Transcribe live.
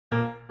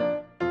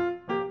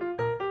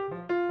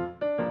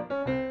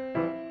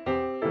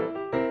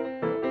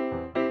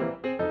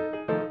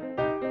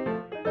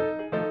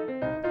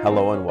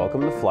Hello and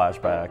welcome to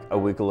Flashback, a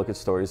weekly look at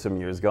stories from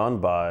years gone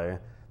by.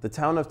 The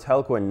town of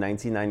Telkwa in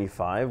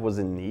 1995 was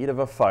in need of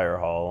a fire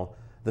hall.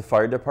 The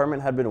fire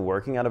department had been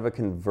working out of a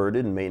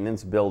converted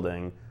maintenance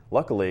building.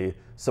 Luckily,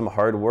 some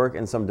hard work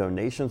and some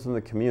donations from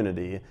the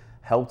community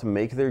helped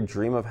make their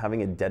dream of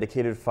having a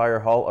dedicated fire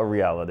hall a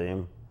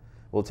reality.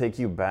 We'll take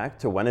you back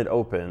to when it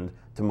opened,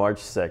 to March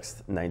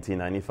 6,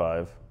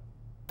 1995.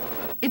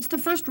 It's the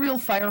first real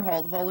fire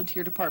hall the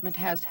volunteer department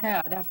has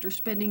had after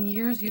spending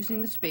years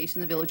using the space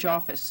in the village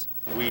office.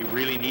 We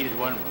really needed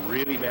one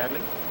really badly.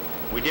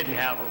 We didn't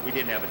have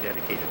a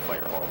dedicated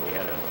fire hall.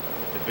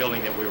 The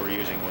building that we were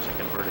using was a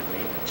converted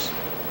maintenance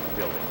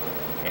building,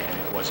 and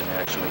it wasn't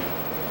actually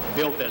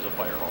built as a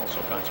fire hall, so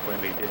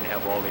consequently it didn't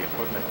have all the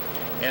equipment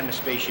and the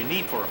space you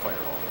need for a fire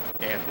hall,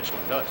 and this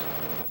one does.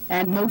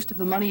 And most of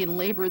the money and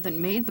labor that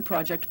made the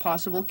project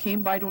possible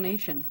came by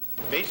donation.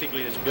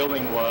 Basically, this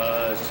building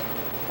was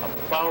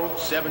about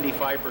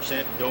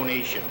 75%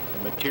 donation,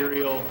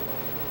 material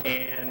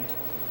and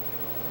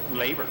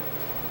labor.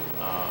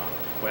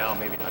 Well,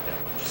 maybe not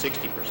that much,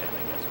 60%, I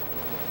guess.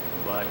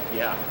 But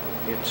yeah,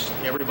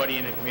 everybody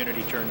in the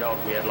community turned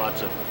out. We had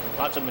lots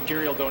of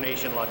material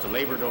donation, lots of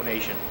labor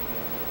donation,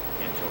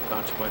 and so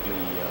consequently,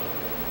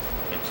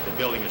 the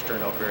building has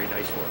turned out very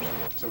nice for us.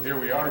 So here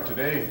we are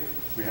today.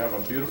 We have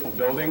a beautiful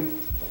building.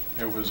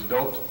 It was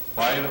built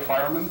by the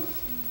firemen,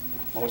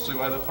 mostly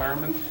by the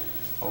firemen.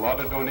 A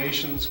lot of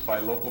donations by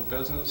local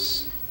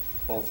business,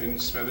 both in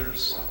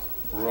Smithers,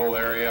 rural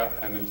area,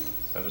 and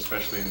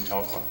especially in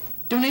Telkwa.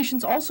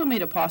 Donations also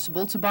made it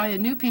possible to buy a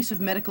new piece of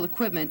medical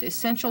equipment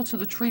essential to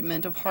the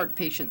treatment of heart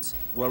patients.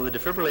 Well, the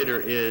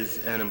defibrillator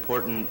is an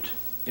important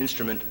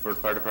instrument for the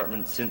fire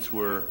department since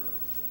we're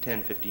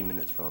 10-15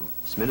 minutes from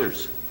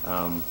Smithers.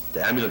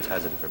 The ambulance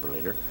has a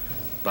defibrillator,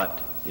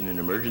 but in an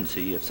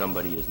emergency, if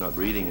somebody is not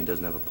breathing and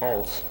doesn't have a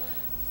pulse,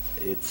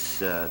 it's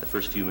the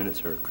first few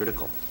minutes are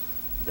critical.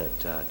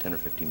 That 10 or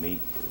 15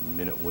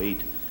 minute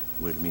wait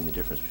would mean the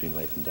difference between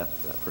life and death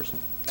for that person.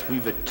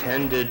 We've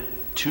attended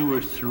 2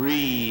 or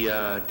 3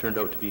 turned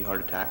out to be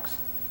heart attacks.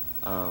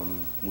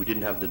 We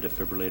didn't have the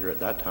defibrillator at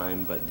that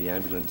time, but the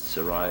ambulance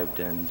arrived,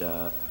 and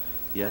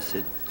yes,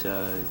 it's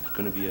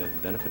going to be a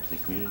benefit to the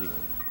community.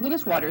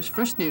 Glynnis,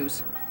 First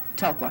News,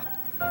 Telkwa.